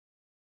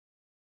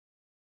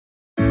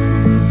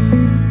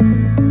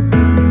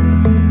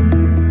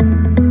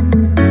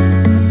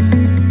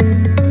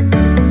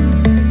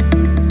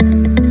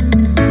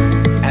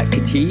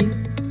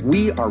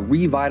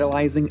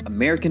revitalizing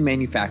American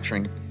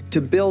manufacturing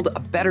to build a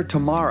better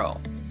tomorrow.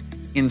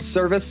 In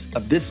service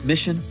of this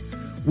mission,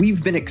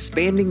 we've been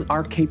expanding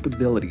our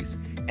capabilities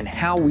and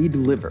how we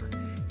deliver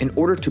in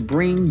order to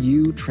bring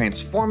you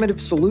transformative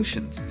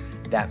solutions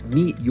that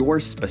meet your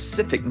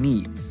specific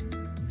needs.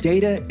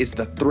 Data is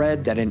the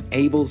thread that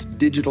enables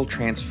digital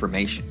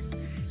transformation,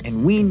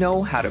 and we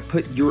know how to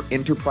put your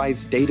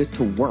enterprise data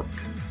to work.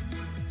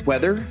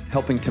 Whether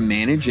helping to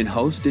manage and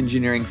host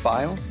engineering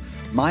files,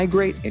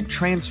 migrate and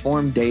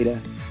transform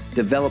data,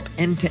 develop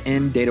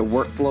end-to-end data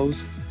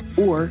workflows,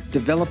 or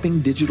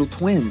developing digital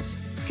twins,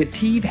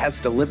 KETIV has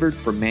delivered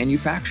for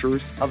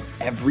manufacturers of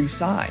every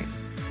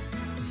size.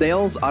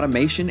 Sales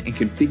automation and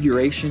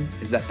configuration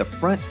is at the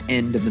front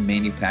end of the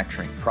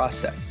manufacturing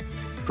process,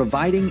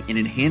 providing an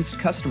enhanced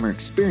customer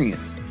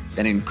experience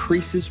that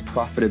increases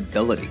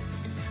profitability.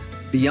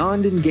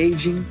 Beyond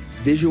engaging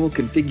visual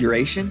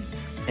configuration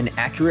and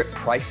accurate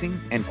pricing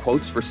and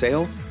quotes for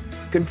sales,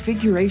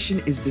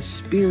 configuration is the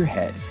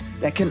spearhead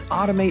that can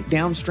automate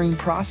downstream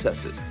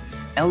processes,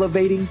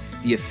 elevating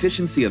the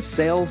efficiency of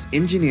sales,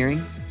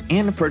 engineering,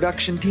 and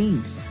production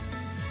teams.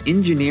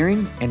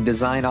 Engineering and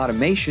design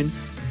automation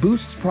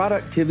boosts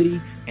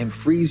productivity and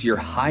frees your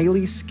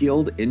highly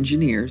skilled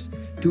engineers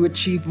to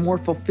achieve more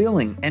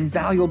fulfilling and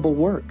valuable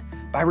work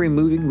by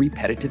removing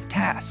repetitive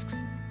tasks.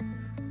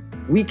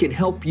 We can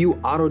help you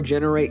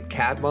auto-generate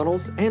CAD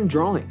models and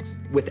drawings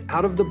with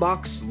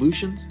out-of-the-box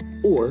solutions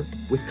or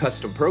with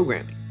custom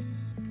programming.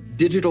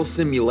 Digital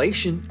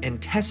simulation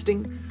and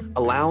testing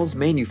allows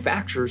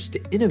manufacturers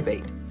to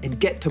innovate and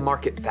get to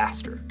market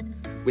faster,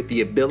 with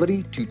the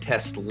ability to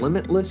test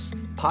limitless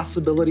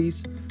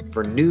possibilities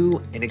for new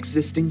and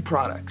existing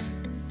products.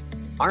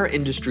 Our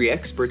industry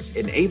experts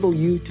enable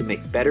you to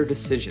make better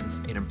decisions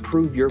and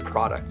improve your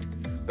product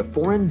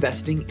before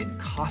investing in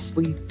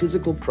costly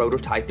physical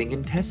prototyping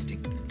and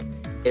testing.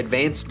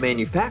 Advanced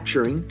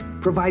manufacturing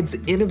provides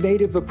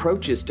innovative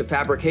approaches to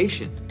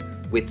fabrication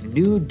with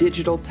new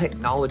digital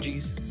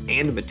technologies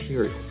and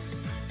materials.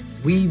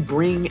 We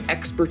bring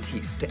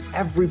expertise to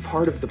every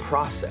part of the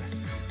process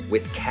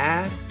with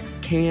CAD,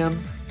 CAM,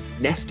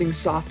 nesting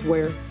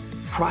software,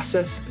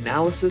 process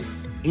analysis,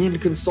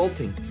 and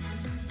consulting.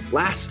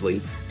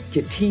 Lastly,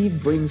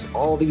 KETIV brings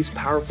all these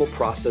powerful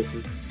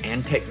processes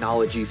and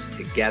technologies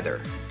together.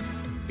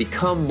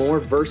 Become more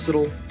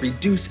versatile,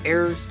 reduce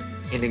errors,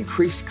 and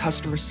increase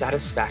customer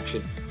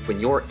satisfaction when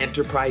your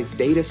enterprise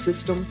data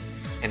systems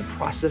and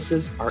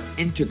processes are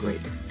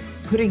integrated,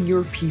 putting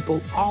your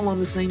people all on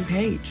the same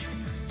page.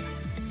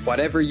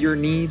 Whatever your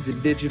needs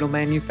in digital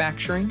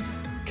manufacturing,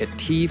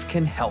 KETIV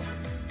can help,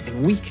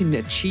 and we can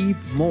achieve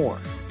more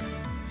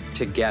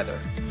together.